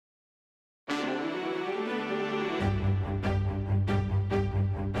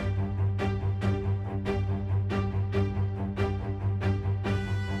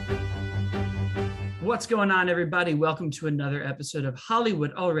What's going on, everybody? Welcome to another episode of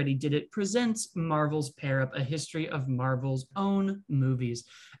Hollywood Already Did It presents Marvel's Pair Up, a history of Marvel's own movies.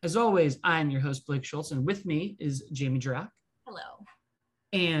 As always, I'm your host, Blake Schultz, and with me is Jamie Jirac. Hello.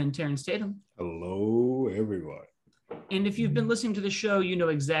 And Terrence Tatum. Hello, everyone. And if you've been listening to the show, you know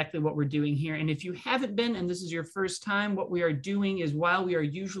exactly what we're doing here. And if you haven't been, and this is your first time, what we are doing is, while we are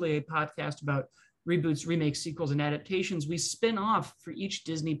usually a podcast about reboots, remakes, sequels, and adaptations, we spin off for each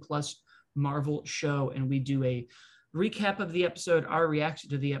Disney Plus Marvel show, and we do a recap of the episode, our reaction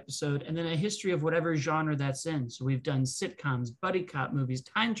to the episode, and then a history of whatever genre that's in. So we've done sitcoms, buddy cop movies,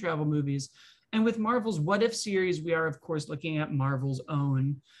 time travel movies, and with Marvel's What If series, we are, of course, looking at Marvel's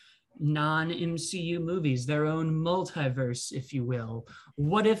own non-MCU movies, their own multiverse, if you will.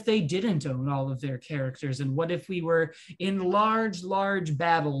 What if they didn't own all of their characters? And what if we were in large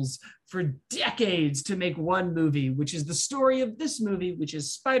battles for decades to make one movie, which is the story of this movie, which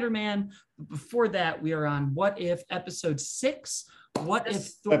is Spider-Man. But before that, we are on What If episode 6. What if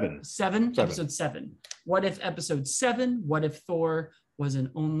Seven. Episode 7. What if episode 7? What if Thor was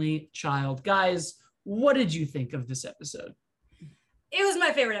an only child? Guys, what did you think of this episode? It was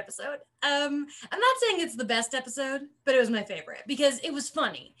my favorite episode. I'm not saying it's the best episode, but it was my favorite because it was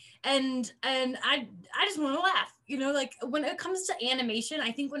funny. And I just want to laugh. You know, like when it comes to animation,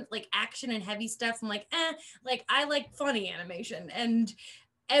 I think when like action and heavy stuff, I'm like, like I like funny animation. And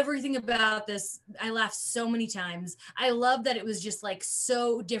everything about this, I laughed so many times. I love that it was just like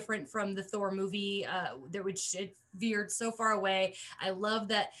so different from the Thor movie, which it veered so far away. I love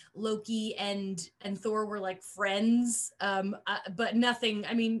that Loki and Thor were like friends, but nothing.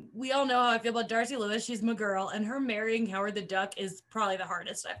 I mean, we all know how I feel about Darcy Lewis. She's my girl, and her marrying Howard the Duck is probably the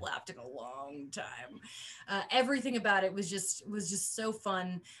hardest I've laughed in a long time. Everything about it was just so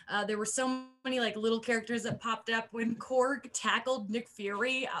fun. There were so many like little characters that popped up when Korg tackled Nick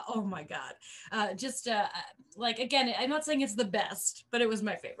Fury. Oh my god! Like again, I'm not saying it's the best, but it was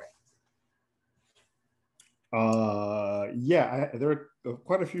my favorite. There are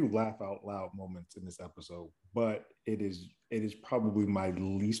quite a few laugh out loud moments in this episode, but it is probably my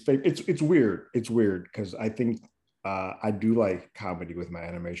least favorite. It's weird because I think I do like comedy with my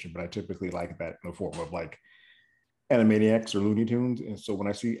animation, but I typically like that in the form of like Animaniacs or Looney Tunes. And so when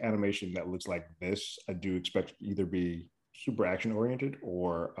I see animation that looks like this, I do expect to either be super action oriented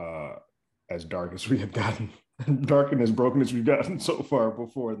or as dark as we have gotten, dark and as broken as we've gotten so far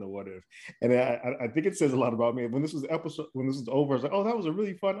before in the What If. And I think it says a lot about me. When this was over, I was like, oh, that was a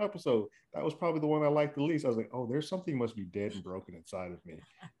really fun episode. That was probably the one I liked the least. I was like, oh, there's something must be dead and broken inside of me.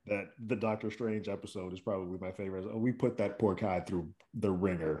 That the Doctor Strange episode is probably my favorite. Oh, we put that poor guy through the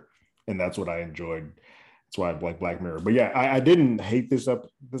ringer, and that's what I enjoyed. That's why I like Black Mirror. But yeah, I didn't hate this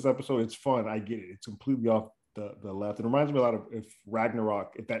episode. It's fun. I get it. It's completely off the left. It reminds me a lot of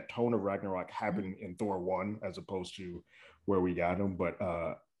if that tone of Ragnarok happened in Thor 1 as opposed to where we got him. But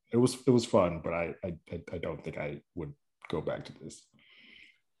it was fun, but I don't think I would go back to this.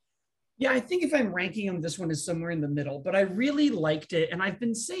 Yeah, I think if I'm ranking them, this one is somewhere in the middle, but I really liked it. And I've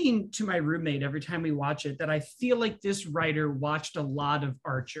been saying to my roommate every time we watch it that I feel like this writer watched a lot of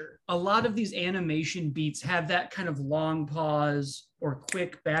Archer. A lot of these animation beats have that kind of long pause or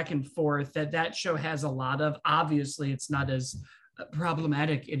quick back and forth that show has a lot of. Obviously, it's not as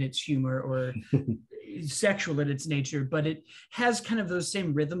problematic in its humor or sexual in its nature, but it has kind of those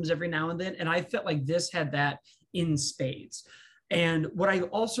same rhythms every now and then. And I felt like this had that in spades. And what I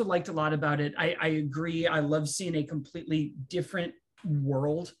also liked a lot about it, I agree, I love seeing a completely different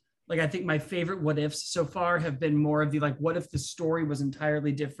world. Like, I think my favorite what ifs so far have been more of the, like, what if the story was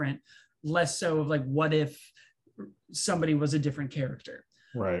entirely different, less so of like, what if somebody was a different character.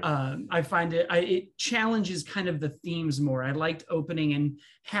 Right. I find it challenges kind of the themes more. I liked opening and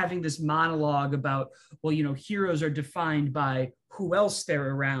having this monologue about, well, you know, heroes are defined by who else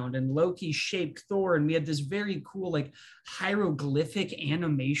they're around, and Loki shaped Thor, and we had this very cool like hieroglyphic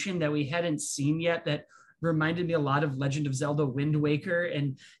animation that we hadn't seen yet that reminded me a lot of Legend of Zelda Wind Waker,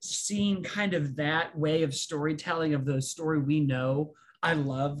 and seeing kind of that way of storytelling of the story we know, I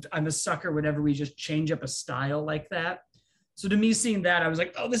loved. I'm a sucker whenever we just change up a style like that. So to me, seeing that, I was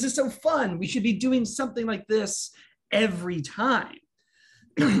like, oh, this is so fun. We should be doing something like this every time.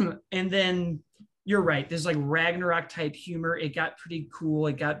 And then you're right. There's like Ragnarok type humor. It got pretty cool.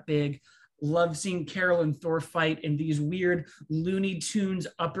 It got big. Love seeing Carol and Thor fight in these weird Looney Tunes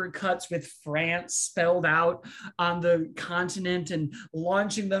uppercuts with France spelled out on the continent and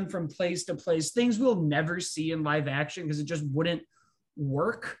launching them from place to place. Things we'll never see in live action because it just wouldn't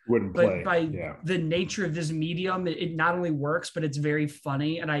wouldn't play. But by the nature of this medium, it not only works, but it's very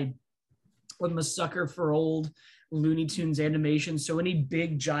funny. And I'm a sucker for old Looney Tunes animation. So any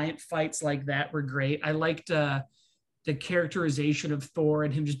big giant fights like that were great. I liked the characterization of Thor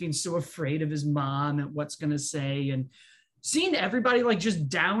and him just being so afraid of his mom and what's going to say, and seeing everybody like just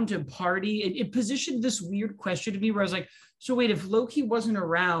down to party. It positioned this weird question to me where I was like, so wait, if Loki wasn't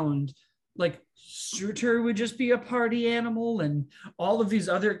around, like Surtur would just be a party animal and all of these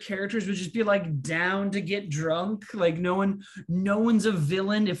other characters would just be like down to get drunk. Like no one's a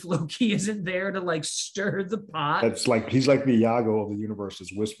villain if Loki isn't there to like stir the pot. That's like, he's like the Iago of the universe,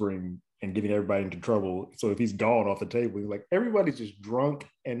 is whispering and getting everybody into trouble. So if he's gone off the table, he's like, everybody's just drunk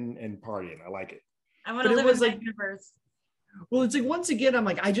and partying. I like it. I want to live in that universe. Well, it's like, once again, I'm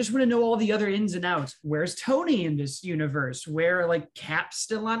like, I just want to know all the other ins and outs. Where's Tony in this universe? Where like Cap's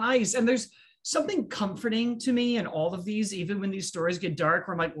still on ice? And there's something comforting to me in all of these, even when these stories get dark,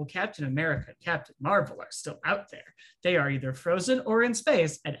 where I'm like, well, Captain America, Captain Marvel are still out there. They are either frozen or in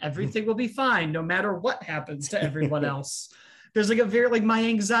space, and everything will be fine no matter what happens to everyone else. There's like a very, like, my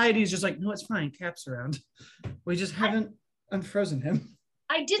anxiety is just like, no, it's fine. Cap's around. We just haven't unfrozen him.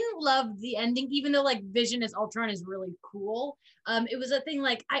 I didn't love the ending, even though like Vision as Ultron is really cool. It was a thing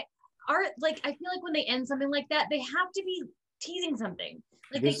like I feel like when they end something like that, they have to be teasing something.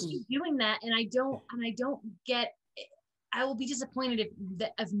 Like they keep doing that, and I don't get. I will be disappointed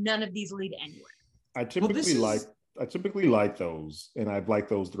if none of these lead anywhere. I typically like those, and I've liked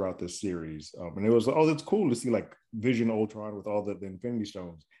those throughout this series. And it was, it's cool to see like Vision Ultron with all the Infinity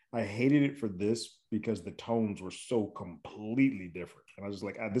Stones. I hated it for this because the tones were so completely different. And I was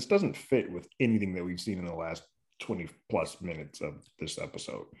like, this doesn't fit with anything that we've seen in the last 20 plus minutes of this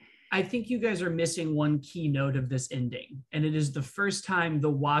episode. I think you guys are missing one key note of this ending, and it is the first time the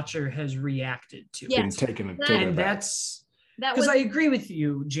Watcher has reacted to it. Yes. And that's because I agree with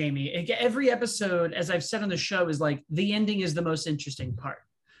you, Jamie. Every episode, as I've said on the show, is like the ending is the most interesting part.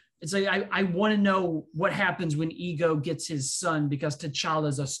 It's like I want to know what happens when Ego gets his son because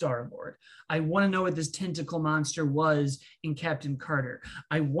T'Challa's a Star-Lord. I want to know what this tentacle monster was in Captain Carter.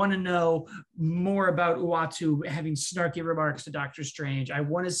 I want to know more about Uatu having snarky remarks to Doctor Strange. I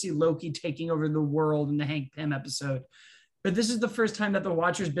want to see Loki taking over the world in the Hank Pym episode. But this is the first time that the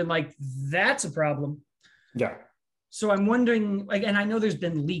Watcher's been like, that's a problem. Yeah. So I'm wondering, like, and I know there's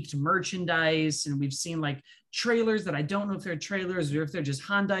been leaked merchandise, and we've seen like trailers that I don't know if they're trailers or if they're just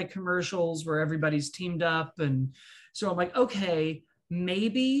Hyundai commercials where everybody's teamed up. And so I'm like, okay,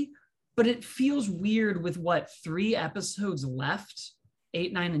 maybe, but it feels weird with 3 episodes left,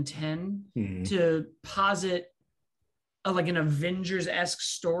 8, 9, and 10, to posit like an Avengers-esque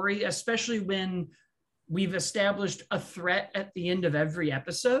story, especially when we've established a threat at the end of every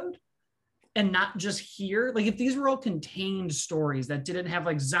episode. And not just here. Like if these were all contained stories that didn't have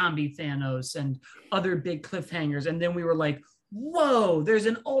like zombie Thanos and other big cliffhangers, and then we were like, whoa, there's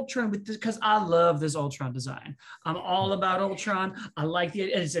an Ultron with this, because I love this Ultron design. I'm all about Ultron. I like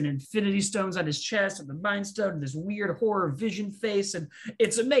it's an Infinity Stones on his chest and the Mind Stone and this weird horror Vision face, and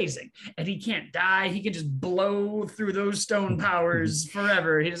it's amazing. And he can't die. He can just blow through those stone powers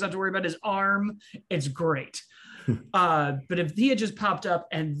forever. He doesn't have to worry about his arm. It's great. But if he had just popped up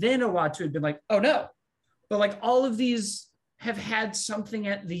and then Uatu had been like, oh no, but like all of these have had something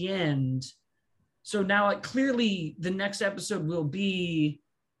at the end. So now like clearly the next episode will be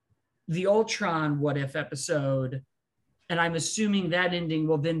the Ultron what if episode. And I'm assuming that ending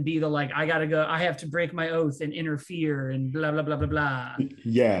will then be the like, I gotta go, I have to break my oath and interfere and blah, blah, blah, blah, blah.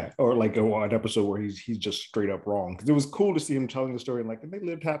 Yeah. Or like an episode where he's just straight up wrong. Because it was cool to see him telling the story and like, and they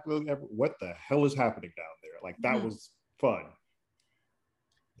lived happily ever. What the hell is happening down there? Like that was fun.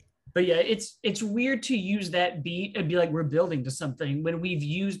 But yeah, it's weird to use that beat and be like, we're building to something when we've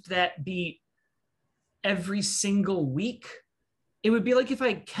used that beat every single week. It would be like if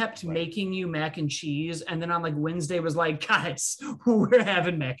I kept making you mac and cheese and then on like Wednesday was like, guys, we're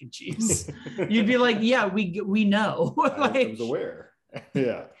having mac and cheese. You'd be like, yeah, we know. Like, I was aware.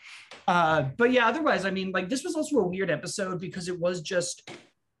 Yeah. But yeah, otherwise, I mean, like this was also a weird episode because it was just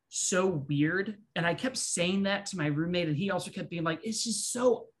so weird. And I kept saying that to my roommate and he also kept being like, it's just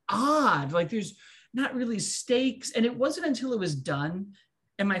so odd. Like there's not really stakes. And it wasn't until it was done.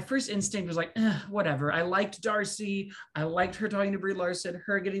 And my first instinct was like, whatever. I liked Darcy. I liked her talking to Brie Larson.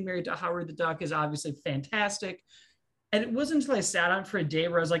 Her getting married to Howard the Duck is obviously fantastic. And it wasn't until I sat on for a day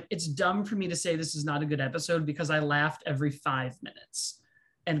where I was like, it's dumb for me to say this is not a good episode because I laughed every 5 minutes.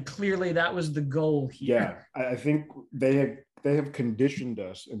 And clearly that was the goal here. Yeah, I think they have conditioned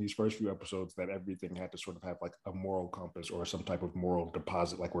us in these first few episodes that everything had to sort of have like a moral compass or some type of moral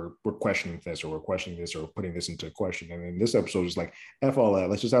deposit. Like we're questioning this or we're questioning this or putting this into question. And in this episode is like, F all that,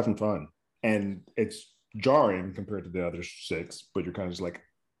 let's just have some fun. And it's jarring compared to the other 6, but you're kind of just like,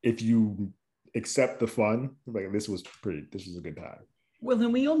 if you accept the fun. Like this was a good time. Well,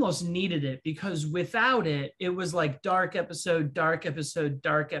 then we almost needed it, because without it, it was like dark episode, dark episode,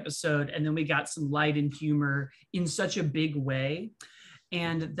 dark episode. And then we got some light and humor in such a big way.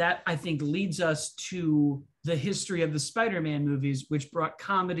 And that, I think, leads us to the history of the Spider-Man movies, which brought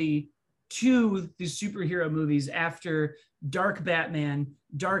comedy to the superhero movies after Dark Batman,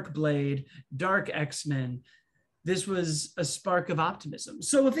 Dark Blade, Dark X-Men. This was a spark of optimism.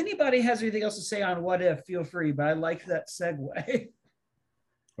 So if anybody has anything else to say on What If, feel free, but I like that segue.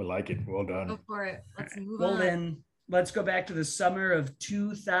 I like it. Well done. Go for it. Let's move Well, on. then let's go back to the summer of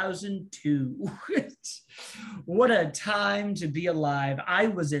 2002. What a time to be alive. I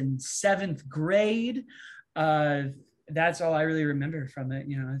was in 7th grade. That's all I really remember from it.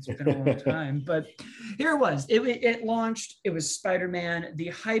 You know, it's been a long time, but here it was. It launched. It was Spider-Man. The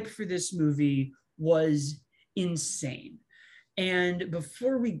hype for this movie was insane. And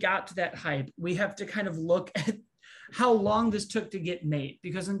before we got to that hype, we have to kind of look at how long this took to get made,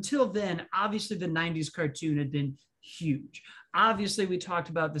 because until then, obviously the 90s cartoon had been huge. Obviously, we talked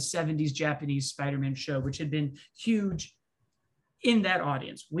about the 70s Japanese Spider-Man show, which had been huge in that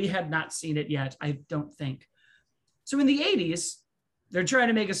audience. We had not seen it yet, I don't think. So in the 80s, they're trying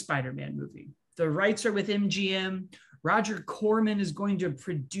to make a Spider-Man movie. The rights are with MGM. Roger Corman is going to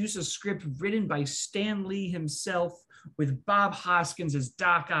produce a script written by Stan Lee himself, with Bob Hoskins as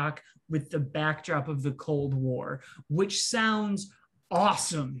Doc Ock, with the backdrop of the Cold War, which sounds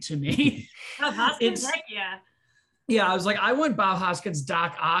awesome to me. Bob Hoskins, heck yeah. Yeah, I was like, I want Bob Hoskins,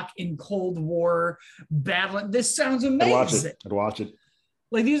 Doc Ock in Cold War battling. This sounds amazing. I'd watch it.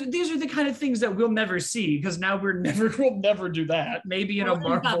 Like these are the kind of things that we'll never see, because now we'll never do that. Maybe in a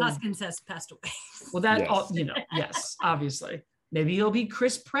Marvel. Bob Hoskins has passed away. Well, that yes, obviously. Maybe he'll be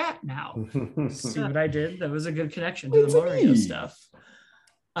Chris Pratt now. See what I did? That was a good connection to the Mario stuff.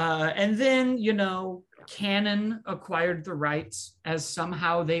 And then, Canon acquired the rights, as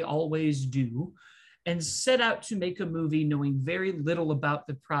somehow they always do, and set out to make a movie knowing very little about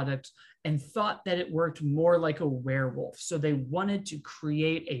the product, and thought that it worked more like a werewolf. So they wanted to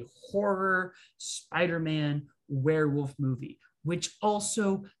create a horror Spider-Man werewolf movie, which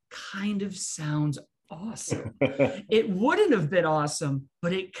also kind of sounds awesome. It wouldn't have been awesome,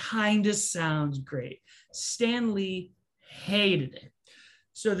 but it kind of sounds great. Stan Lee hated it.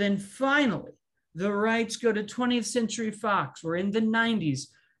 So then finally, the rights go to 20th Century Fox. We're in the 90s.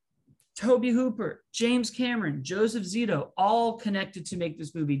 Tobe Hooper, James Cameron, Joseph Zito, all connected to make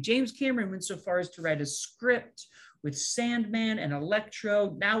this movie. James Cameron went so far as to write a script with Sandman and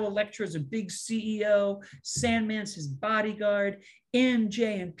Electro. Now Electro's a big CEO. Sandman's his bodyguard.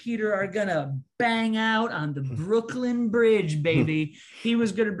 MJ and Peter are gonna bang out on the Brooklyn Bridge, baby. He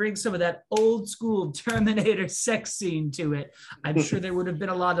was gonna bring some of that old school Terminator sex scene to it. I'm sure there would have been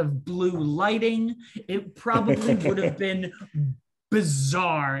a lot of blue lighting. It probably would have been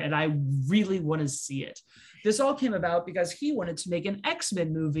bizarre, and I really want to see it. This all came about because he wanted to make an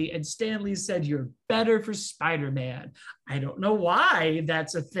X-Men movie, and Stan Lee said, "You're better for Spider-Man." I don't know why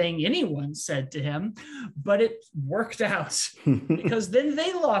that's a thing anyone said to him, but it worked out because then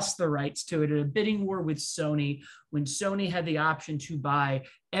they lost the rights to it in a bidding war with Sony, when Sony had the option to buy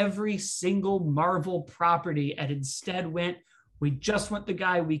every single Marvel property and instead went, "We just want the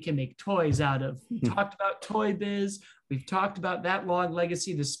guy we can make toys out of." We talked about Toy Biz. We've talked about that long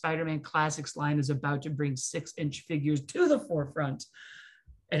legacy. The Spider-Man Classics line is about to bring 6-inch figures to the forefront,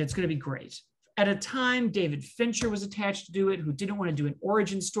 and it's going to be great. At a time, David Fincher was attached to do it, who didn't want to do an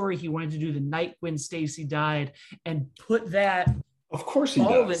origin story. He wanted to do the night when Stacy died and put that of course he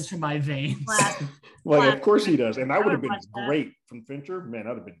all does. into my veins. Of course he does. And that would have been great from Fincher. Man, that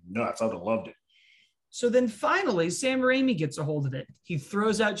would have been nuts. I would have loved it. So then finally, Sam Raimi gets a hold of it. He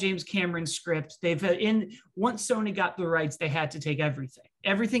throws out James Cameron's script. Once Sony got the rights, they had to take everything.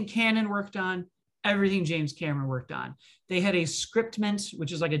 Everything Canon worked on, everything James Cameron worked on. They had a scriptment,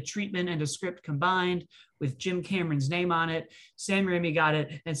 which is like a treatment and a script combined with Jim Cameron's name on it. Sam Raimi got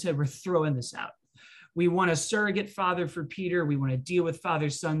it and said, "We're throwing this out. We want a surrogate father for Peter. We want to deal with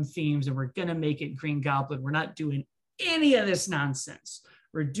father-son themes, and we're going to make it Green Goblin. We're not doing any of this nonsense.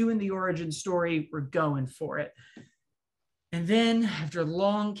 We're doing the origin story. We're going for it." And then after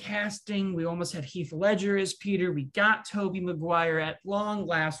long casting, we almost had Heath Ledger as Peter. We got Tobey Maguire. At long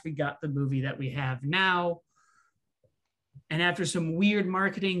last, we got the movie that we have now. And after some weird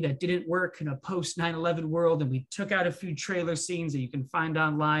marketing that didn't work in a post 9/11 world, and we took out a few trailer scenes that you can find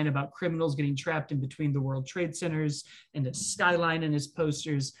online about criminals getting trapped in between the World Trade Centers and the skyline in his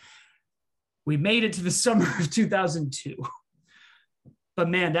posters, we made it to the summer of 2002. But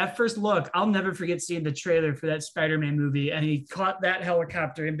man, that first look, I'll never forget seeing the trailer for that Spider-Man movie, and he caught that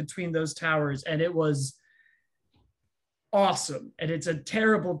helicopter in between those towers, and it was awesome. And it's a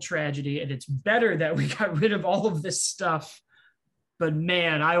terrible tragedy, and it's better that we got rid of all of this stuff. But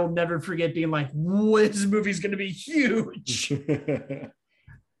man, I will never forget being like, this movie's going to be huge. And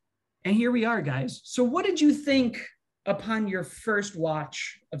here we are, guys. So what did you think upon your first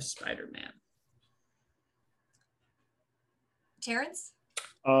watch of Spider-Man? Terrence?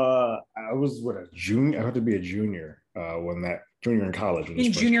 I was a junior. I had to be a junior when that junior in college.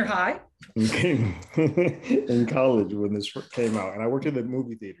 In junior high? In college when this came out, and I worked in the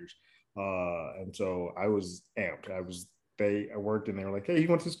movie theaters, and so I was amped. I worked and they were like, "Hey, you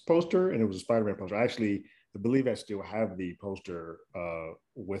want this poster?" And it was a Spider-Man poster. Actually, I believe I still have the poster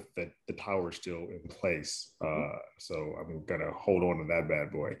with the tower still in place. So I'm gonna hold on to that bad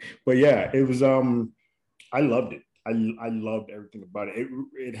boy. But yeah, it was. I loved it. I loved everything about it.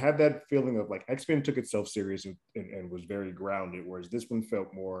 It had that feeling of like X-Men took itself serious and was very grounded, whereas this one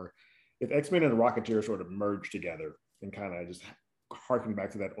felt more. If X-Men and the Rocketeer sort of merged together and kind of just harking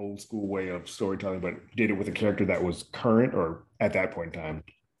back to that old school way of storytelling, but did it with a character that was current, or at that point in time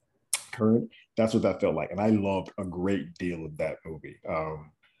current. That's what that felt like, and I loved a great deal of that movie,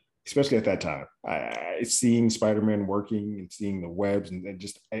 especially at that time. Seeing Spider-Man working and seeing the webs, and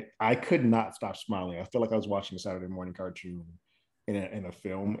just I could not stop smiling. I felt like I was watching a Saturday morning cartoon in a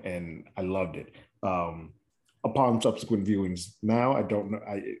film, and I loved it. Upon subsequent viewings, now I don't know.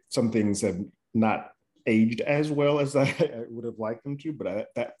 Some things have not aged as well as I would have liked them to, but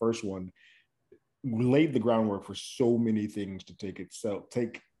that first one laid the groundwork for so many things to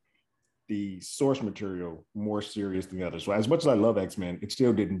take the source material more serious than the others. So as much as I love X-Men, it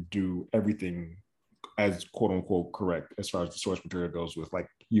still didn't do everything as quote unquote correct as far as the source material goes, with like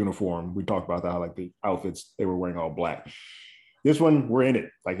uniform. We talked about that, like the outfits, they were wearing all black. This one, we're in it.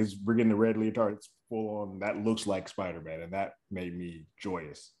 Like we're getting the red leotard. It's full on. That looks like Spider-Man, and that made me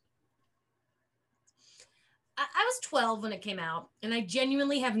joyous. I was 12 when it came out, and I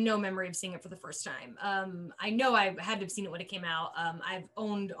genuinely have no memory of seeing it for the first time. I know I had to have seen it when it came out. I've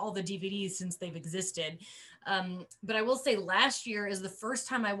owned all the DVDs since they've existed. But I will say last year is the first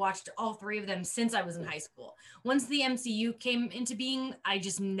time I watched all three of them since I was in high school. Once the MCU came into being, I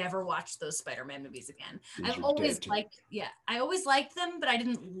just never watched those Spider-Man movies again. I always liked them, but I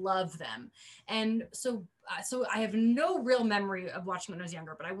didn't love them. And so I have no real memory of watching when I was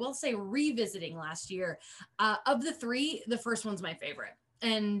younger, but I will say revisiting last year, of the three, the first one's my favorite.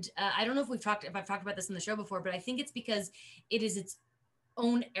 And I don't know if I've talked about this in the show before, but I think it's because it is its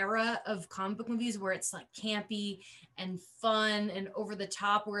own era of comic book movies where it's like campy and fun and over the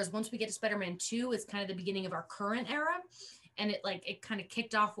top. Whereas once we get to Spider-Man 2, it's kind of the beginning of our current era. And it kind of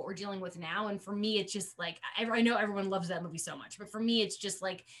kicked off what we're dealing with now. And for me, it's just like, I know everyone loves that movie so much, but for me, it's just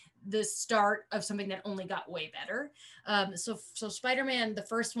like the start of something that only got way better. So Spider-Man, the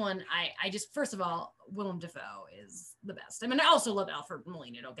first one, I just, first of all, Willem Dafoe is the best. I mean, I also love Alfred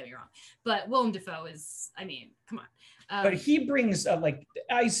Molina, don't get me wrong, but Willem Dafoe is, I mean, come on. But he brings like,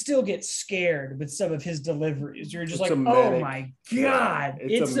 I still get scared with some of his deliveries. You're just like, manic, oh my God.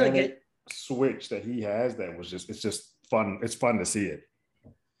 It's a like switch that he has that was just, it's just fun. It's fun to see it.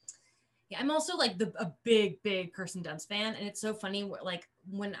 Yeah, I'm also like a big Kirsten Dunst fan, and it's so funny. Like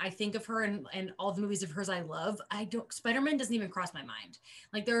when I think of her and all the movies of hers I love, Spider-Man doesn't even cross my mind.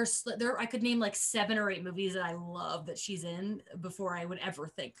 Like I could name like 7 or 8 movies that I love that she's in before I would ever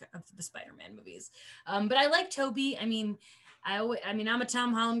think of the Spider-Man movies. But I like Tobey. I mean, I'm a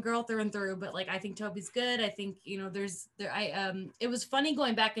Tom Holland girl through and through, but like I think Tobey's good. I think it was funny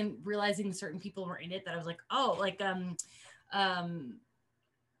going back and realizing certain people were in it that I was like, oh, like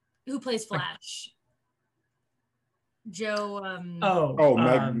who plays Flash? Joe.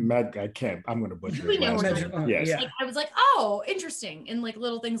 Matt. I can't. I'm gonna butcher his last name. Yes. Like, I was like, oh, interesting, and like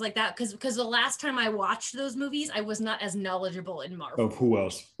little things like that, because the last time I watched those movies, I was not as knowledgeable in Marvel. Of who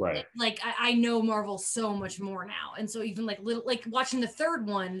else? Right. Like I know Marvel so much more now, and so even like watching the third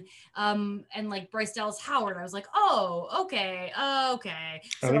one, and like Bryce Dallas Howard, I was like, oh, okay.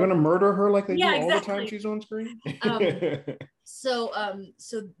 So, are they gonna murder her like they do all the time she's on screen? So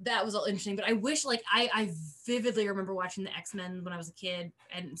that was all interesting, but I wish I vividly remember watching the X-Men when I was a kid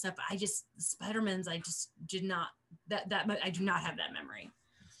and stuff. Spider-Man's, I just did not I do not have that memory.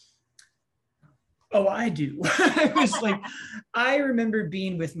 Oh, I do. I was like, I remember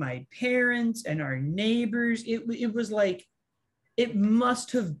being with my parents and our neighbors. It was like, it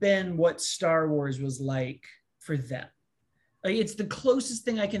must have been what Star Wars was like for them. Like, it's the closest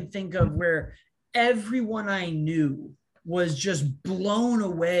thing I can think of where everyone I knew was just blown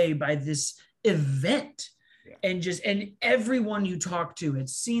away by this event. and everyone you talk to had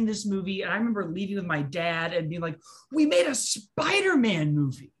seen this movie. And I remember leaving with my dad and being like, we made a Spider-Man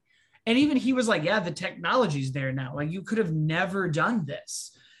movie. And even he was like, yeah, the technology's there now. Like, you could have never done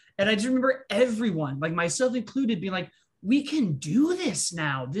this. And I just remember everyone, like myself included, being like, we can do this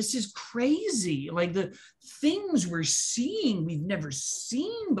now. This is crazy. Like, the things we're seeing, we've never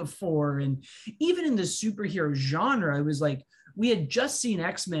seen before. And even in the superhero genre, I was like, we had just seen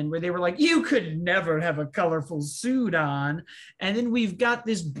X-Men where they were like, you could never have a colorful suit on. And then we've got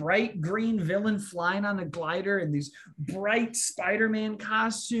this bright green villain flying on a glider and these bright Spider-Man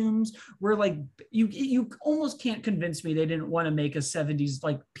costumes where like, you almost can't convince me they didn't want to make a 70s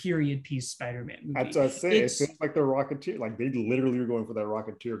like period piece Spider-Man movie. That's what I say. It feels like the Rocketeer, like they literally were going for that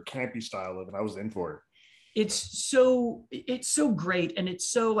Rocketeer campy style of it. I was in for it. It's so great. And it's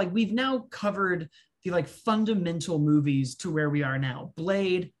so like, we've now covered the like fundamental movies to where we are now: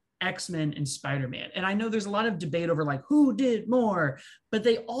 Blade, X-Men, and Spider-Man. And I know there's a lot of debate over like who did more, but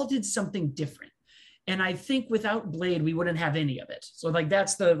they all did something different. And I think without Blade, we wouldn't have any of it. So like,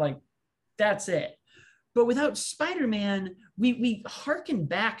 that's it. But without Spider-Man, we harken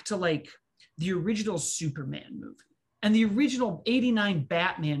back to like the original Superman movie and the original 89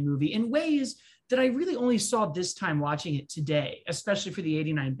 Batman movie in ways that I really only saw this time watching it today, especially for the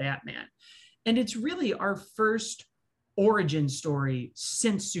 89 Batman. And it's really our first origin story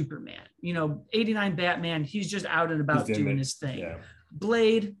since Superman. 89 Batman, he's just out and about doing his thing. Yeah.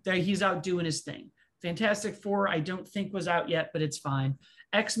 Blade, he's out doing his thing. Fantastic Four, I don't think was out yet, but it's fine.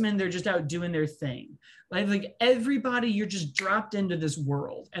 X-Men, they're just out doing their thing. Like everybody, you're just dropped into this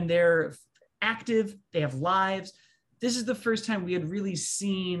world and they're active, they have lives. This is the first time we had really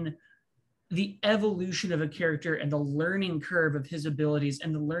seen the evolution of a character and the learning curve of his abilities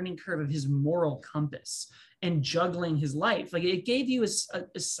and the learning curve of his moral compass and juggling his life. Like, it gave you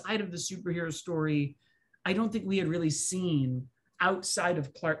a side of the superhero story I don't think we had really seen outside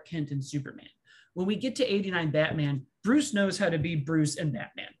of Clark Kent and Superman. When we get to 89 Batman, Bruce knows how to be Bruce and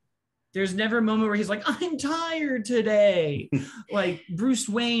Batman. There's never a moment where he's like, I'm tired today. Like, Bruce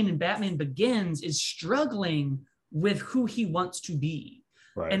Wayne in Batman Begins is struggling with who he wants to be.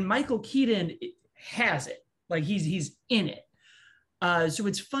 Right. And Michael Keaton has it. Like, he's in it. So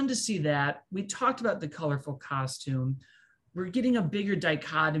it's fun to see that. We talked about the colorful costume. We're getting a bigger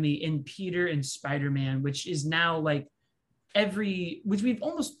dichotomy in Peter and Spider-Man, which is now like which we've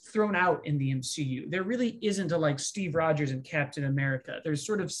almost thrown out in the MCU. There really isn't a like Steve Rogers and Captain America. They're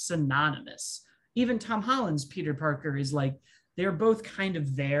sort of synonymous. Even Tom Holland's Peter Parker is like, they're both kind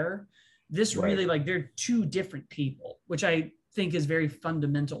of there. This right. Really, like, they're two different people, which I think is very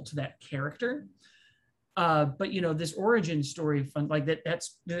fundamental to that character. But this origin story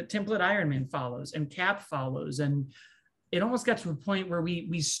that's the template Iron Man follows and Cap follows. And it almost got to a point where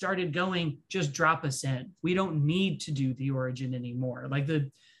we started going, just drop us in. We don't need to do the origin anymore. Like,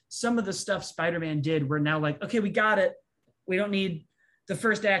 some of the stuff Spider-Man did, we're now like, okay, we got it. We don't need the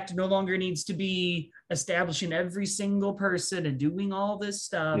first act. No longer needs to be establishing every single person and doing all this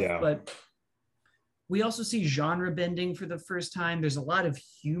stuff. Yeah. But we also see genre bending for the first time. There's a lot of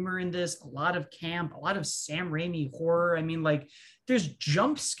humor in this, a lot of camp, a lot of Sam Raimi horror. I mean, like, there's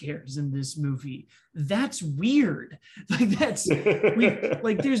jump scares in this movie. That's weird. Like,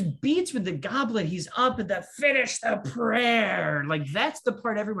 there's beats with the Goblin. He's up at the finish the prayer. Like, that's the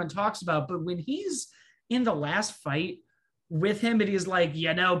part everyone talks about. But when he's in the last fight with him and he's like,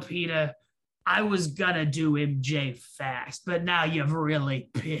 Peter, I was gonna do MJ fast, but now you've really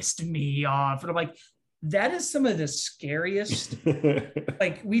pissed me off. And I'm like, that is some of the scariest.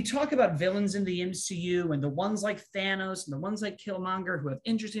 Like, we talk about villains in the MCU and the ones like Thanos and the ones like Killmonger who have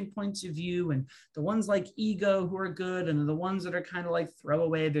interesting points of view, and the ones like Ego who are good, and the ones that are kind of like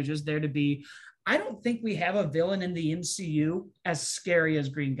throwaway, they're just there to be. I don't think we have a villain in the MCU as scary as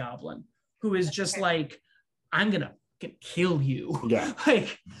Green Goblin, who is just like, I'm gonna kill you. Yeah.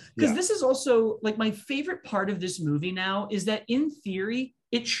 Like, because this is also like my favorite part of this movie now is that in theory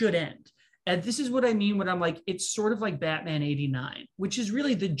it should end. And this is what I mean when I'm like, it's sort of like Batman 89, which is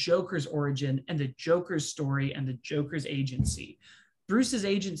really the Joker's origin and the Joker's story and the Joker's agency. Bruce's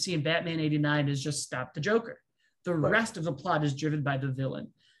agency in Batman 89 is just stop the Joker. The rest of the plot is driven by the villain.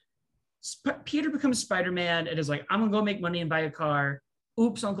 Peter becomes Spider-Man and is like, I'm gonna go make money and buy a car.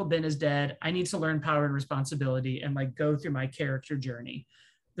 Oops, Uncle Ben is dead. I need to learn power and responsibility and like go through my character journey.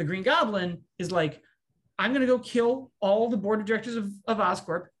 The Green Goblin is like, I'm gonna go kill all the board of directors of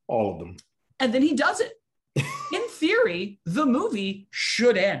Oscorp. All of them. And then he does it. In theory, the movie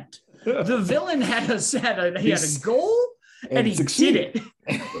should end. The villain had a goal and he succeeded. Did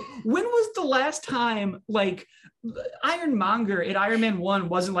it. When was the last time like Ironmonger in Iron Man 1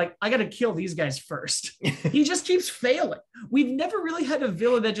 wasn't like, I got to kill these guys first. He just keeps failing. We've never really had a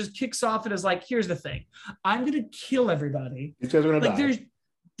villain that just kicks off and is like, here's the thing, I'm going to kill everybody. These guys are going to Like, die. there's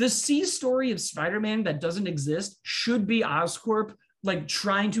the C story of Spider-Man that doesn't exist should be Oscorp, like,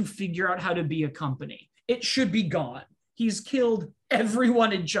 trying to figure out how to be a company. It should be gone. He's killed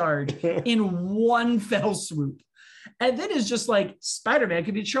everyone in charge in one fell swoop. And then it's just like, Spider-Man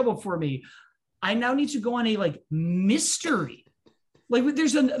could be trouble for me. I now need to go on a like mystery. Like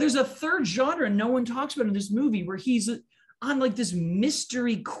there's a third genre no one talks about in this movie where he's on like this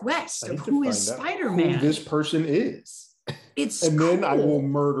mystery quest of who is Spider-Man. Who this person is. It's and cool. Then I will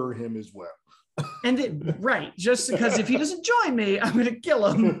murder him as well. And then, right, just because if he doesn't join me, I'm going to kill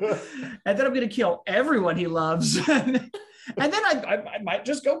him. And then I'm going to kill everyone he loves. And then I might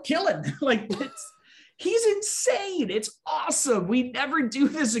just go kill him. Like, he's insane. It's awesome. We never do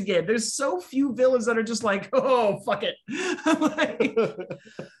this again. There's so few villains that are just like, oh, fuck it. Like,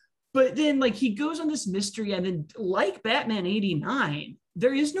 but then, like, he goes on this mystery, and then, like Batman 89,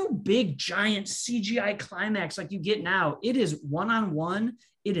 there is no big, giant CGI climax like you get now. It is one-on-one.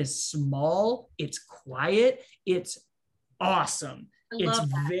 It is small. It's quiet. It's awesome. It's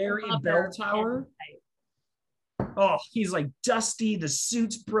very Bell Tower. Oh, he's like dusty. The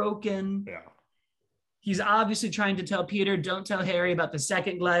suit's broken. Yeah. He's obviously trying to tell Peter, don't tell Harry about the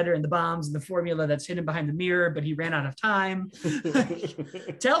second glider and the bombs and the formula that's hidden behind the mirror, but he ran out of time.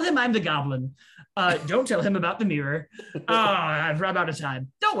 Tell him I'm the Goblin. Don't tell him about the mirror. I've run out of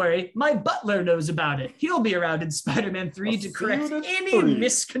time. Don't worry. My butler knows about it. He'll be around in Spider-Man 3 to correct any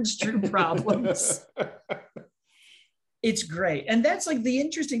misconstrued problems. It's great. And that's like the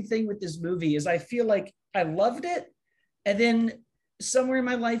interesting thing with this movie is I feel like I loved it. And then somewhere in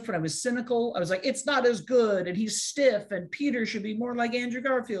my life when I was cynical, I was like, it's not as good and he's stiff and Peter should be more like Andrew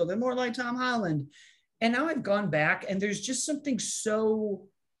Garfield and more like Tom Holland. And now I've gone back and there's just something so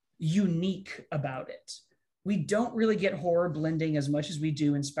unique about it. We don't really get horror blending as much as we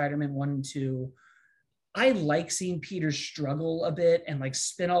do in Spider-Man 1 and 2. I like seeing Peter struggle a bit and like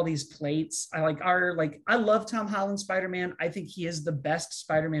spin all these plates. I love Tom Holland Spider-Man. I think he is the best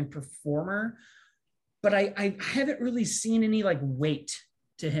Spider-Man performer. But I haven't really seen any like weight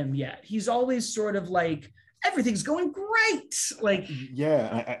to him yet. He's always sort of like, everything's going great. Like,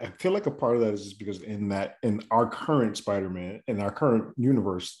 yeah, I feel like a part of that is just because in our current Spider-Man, in our current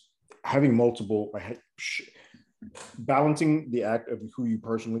universe, having multiple, balancing the act of who you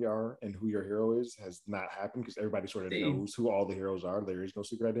personally are and who your hero is has not happened because everybody sort of knows who all the heroes are. There is no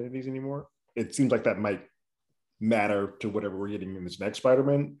secret identities anymore. It seems like that might matter to whatever we're getting in this next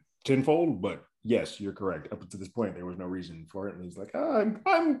Spider-Man tenfold, but yes, you're correct. Up to this point, there was no reason for it. And he's like,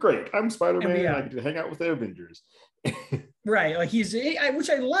 I'm great. I'm Spider-Man. I get to hang out with the Avengers. Right. Like which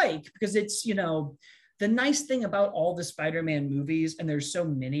I like because it's, the nice thing about all the Spider-Man movies, and there's so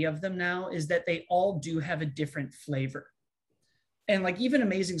many of them now, is that they all do have a different flavor. And like even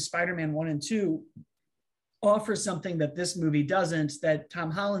Amazing Spider-Man 1 and 2 offer something that this movie doesn't, that Tom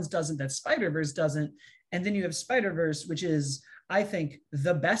Holland's doesn't, that Spider-Verse doesn't. And then you have Spider-Verse, which is, I think,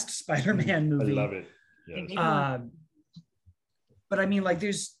 the best Spider-Man movie. I love it. Yes. But I mean, like,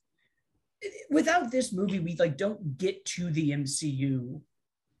 without this movie, we like don't get to the MCU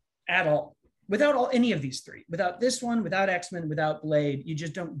at all. Without any of these three, without this one, without X-Men, without Blade, you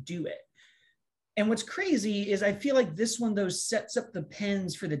just don't do it. And what's crazy is I feel like this one, though, sets up the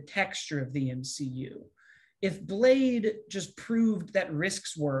pens for the texture of the MCU. If Blade just proved that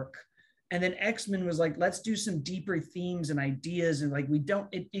risks work, and then X-Men was like, let's do some deeper themes and ideas. And like,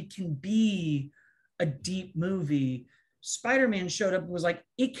 it can be a deep movie. Spider-Man showed up and was like,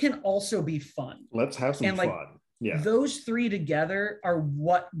 it can also be fun. Let's have some fun. Yeah. Those three together are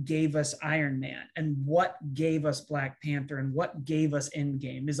what gave us Iron Man and what gave us Black Panther and what gave us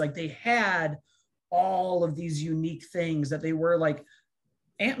Endgame. Is like they had all of these unique things that they were like,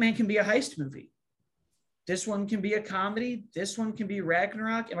 Ant-Man can be a heist movie. This one can be a comedy. This one can be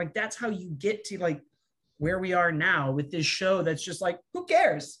Ragnarok. And like, that's how you get to like where we are now with this show that's just like, who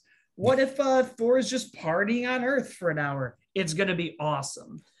cares? What if Thor is just partying on Earth for an hour? It's going to be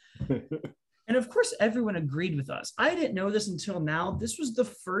awesome. And of course, everyone agreed with us. I didn't know this until now. This was the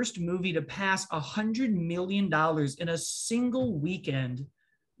first movie to pass $100 million in a single weekend.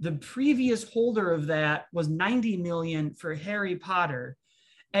 The previous holder of that was 90 million for Harry Potter.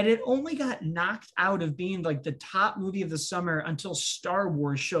 And it only got knocked out of being like the top movie of the summer until Star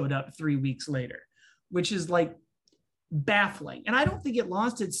Wars showed up 3 weeks later, which is like baffling. And I don't think it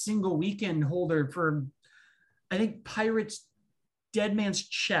lost its single weekend holder for, I think, Pirates Dead Man's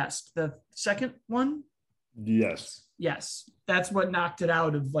Chest, the second one. Yes. That's what knocked it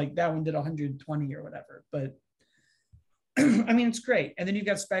out of like that one did 120 or whatever. But I mean, it's great. And then you've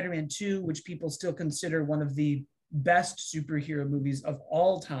got Spider-Man 2, which people still consider one of the best superhero movies of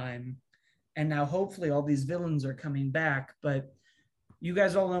all time. And now hopefully all these villains are coming back. But you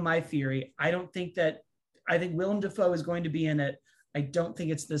guys all know my theory. I think Willem Dafoe is going to be in it. I don't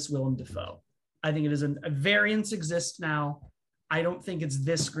think it's this Willem Dafoe. I think it is a variance exists now. I don't think it's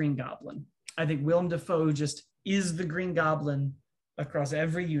this Green Goblin. I think Willem Dafoe just is the Green Goblin across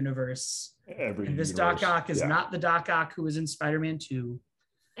every universe. And this Doc Ock is not the Doc Ock who was in Spider-Man 2.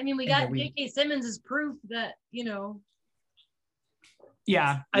 I mean, we got J.K. Simmons as proof that,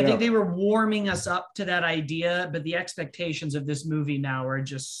 I think they were warming us up to that idea, but the expectations of this movie now are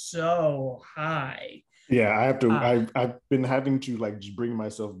just so high. Yeah, I have to. I've been having to just bring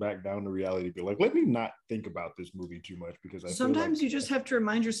myself back down to reality. Be like, let me not think about this movie too much because sometimes you just have to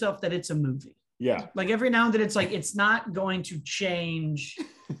remind yourself that it's a movie. Yeah, every now and then it's it's not going to change.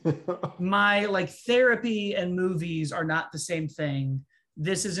 My therapy and movies are not the same thing.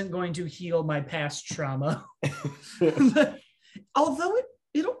 This isn't going to heal my past trauma, although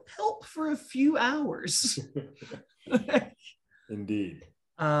it'll help for a few hours. Indeed.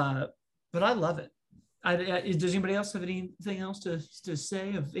 But I love it. Does anybody else have anything else to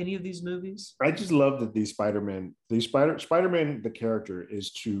say of any of these movies? I just love that Spider-Man, the character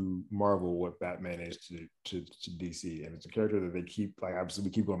is to Marvel what Batman is to DC, and it's a character that they keep obviously we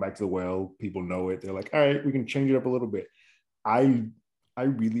keep going back to the well. People know it. They're like, all right, we can change it up a little bit. I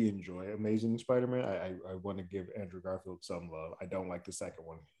really enjoy Amazing Spider-Man. I want to give Andrew Garfield some love. I don't like the second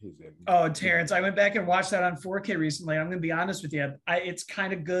one he's in. Oh, Terrence, I went back and watched that on 4K recently. I'm going to be honest with you. It's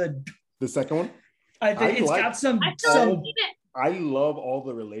kind of good. The second one? I think it's got some. I love all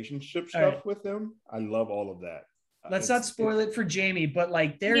the relationship stuff with him. I love all of that. Let's not spoil it for Jamie, but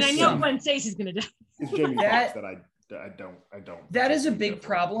there's. I know Gwen Stacy's gonna die. It's Jamie Foxx that I don't. That is a big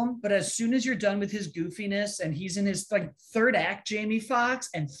problem. But as soon as you're done with his goofiness and he's in his third act Jamie Foxx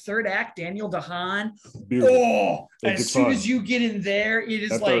and third act Daniel DeHaan, as soon as you get in there, it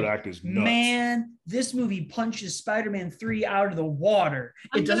is third act is nuts. Man, this movie punches Spider-Man 3 out of the water.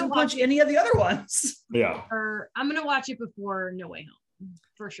 It doesn't punch any of the other ones. Yeah. I'm gonna watch it before No Way Home.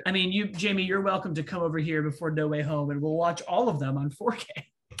 For sure. I mean, Jamie, you're welcome to come over here before No Way Home and we'll watch all of them on 4K.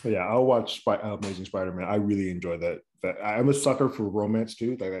 Yeah, I'll watch Amazing Spider-Man. I really enjoy that. I'm a sucker for romance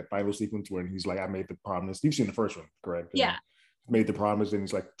too. That final sequence when he's like, "I made the promise." You've seen the first one, correct? Yeah. Made the promise, and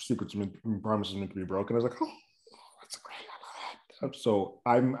he's like, "Secrets and promises meant to be broken." I was like, "Oh, that's great! I love that." So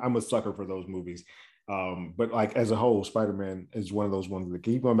I'm a sucker for those movies. But as a whole, Spider-Man is one of those ones that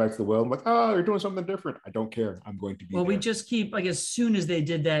keep going back to the well. I'm like, you're doing something different. I don't care. I'm going to be. Well, we just keep as soon as they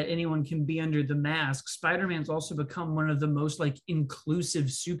did that, anyone can be under the mask. Spider-Man's also become one of the most inclusive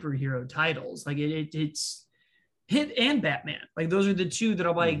superhero titles. It's hit and Batman. Those are the two that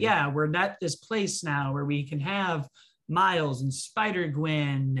I'm we're at this place now where we can have Miles and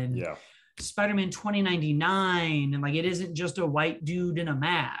Spider-Gwen and Spider-Man 2099, and it isn't just a white dude in a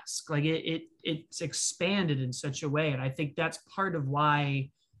mask. It's expanded in such a way, and I think that's part of why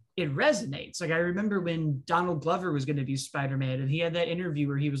it resonates. I remember when Donald Glover was going to be Spider-Man, and he had that interview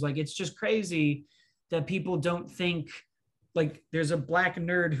where he was like, "It's just crazy that people don't think there's a black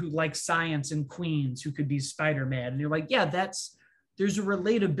nerd who likes science in Queens who could be Spider-Man." And you're like, yeah, there's a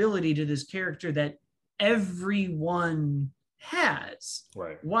relatability to this character that everyone has.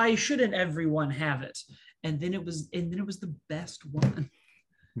 Right. Why shouldn't everyone have it? And then it was the best one.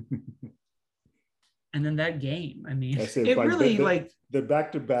 And then that game. I mean, it really the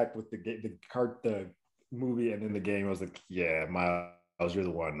back-to-back with the movie and then the game. I was like, yeah, Miles, you're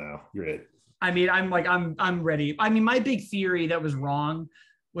the one now. You're it. I mean, I'm ready. I mean, my big theory that was wrong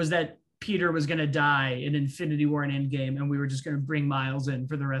was that Peter was going to die in Infinity War and Endgame, and we were just going to bring Miles in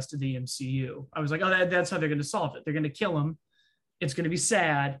for the rest of the MCU. I was like, that's how they're going to solve it. They're going to kill him. It's going to be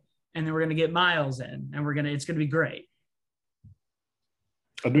sad, and then we're going to get Miles in, and it's going to be great.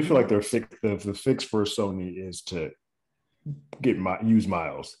 I do feel like the fix for Sony is to use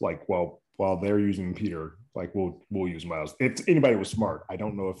Miles while they're using Peter. We'll use Miles. If anybody was smart, I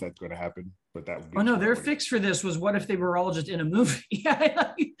don't know if that's going to happen, but that would be. Oh no, their fix for this was what if they were all just in a movie?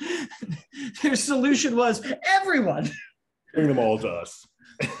 Their solution was everyone. Bring them all to us.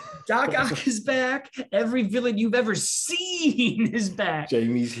 Doc Ock is back. Every villain you've ever seen is back.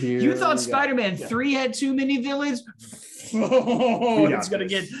 Jamie's here. You thought Spider-Man 3 had too many villains? Oh, it's going to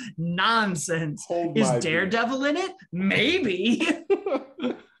get nonsense. Is Daredevil in it? Maybe.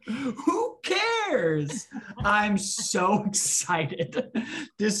 Who cares? I'm so excited.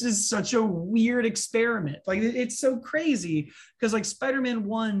 This is such a weird experiment. It's so crazy because Spider-Man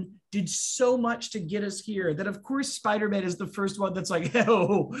 1 did so much to get us here that of course Spider-Man is the first one that's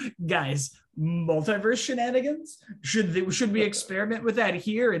oh guys, multiverse shenanigans? Should we experiment with that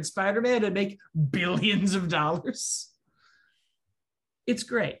here in Spider-Man and make billions of dollars? It's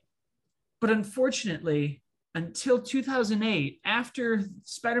great. But unfortunately, until 2008, after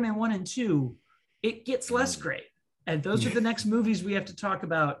Spider-Man 1 and 2, it gets less great. And those are the next movies we have to talk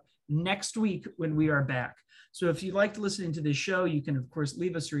about next week when we are back. So if you liked listening to this show, you can, of course,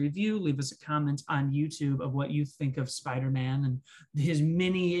 leave us a review, leave us a comment on YouTube of what you think of Spider-Man and his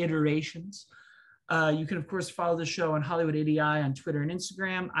many iterations. You can, of course, follow the show on Hollywood ADI on Twitter and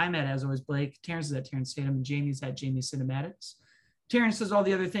Instagram. I'm at As Always Blake. Terrence is at Terrence Tatum, and Jamie's at Jamie Cinematics. Terrence does all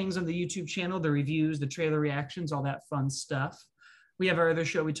the other things on the YouTube channel, the reviews, the trailer reactions, all that fun stuff. We have our other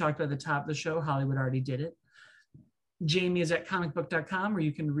show we talked about at the top of the show. Hollywood Already Did It. Jamie is at comicbook.com, where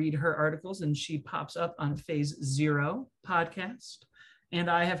you can read her articles, and she pops up on Phase Zero podcast.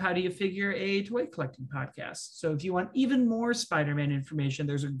 And I have How Do You Figure, a toy collecting podcast. So if you want even more Spider-Man information,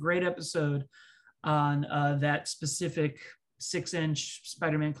 there's a great episode on that specific 6-inch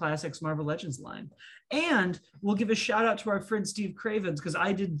Spider-Man Classics Marvel Legends line. And we'll give a shout out to our friend Steve Cravens, because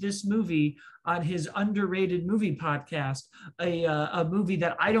I did this movie on his underrated movie podcast, a movie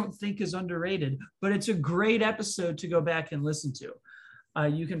that I don't think is underrated, but it's a great episode to go back and listen to.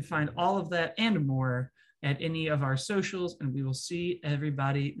 You can find all of that and more at any of our socials, and we will see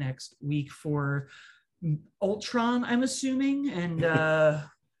everybody next week for Ultron, I'm assuming, and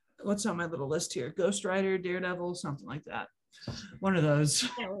what's on my little list here? Ghost Rider, Daredevil, something like that. One of those.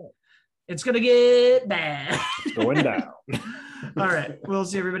 It's going to get bad. It's going down. All right. We'll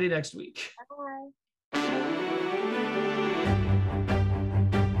see everybody next week. Bye.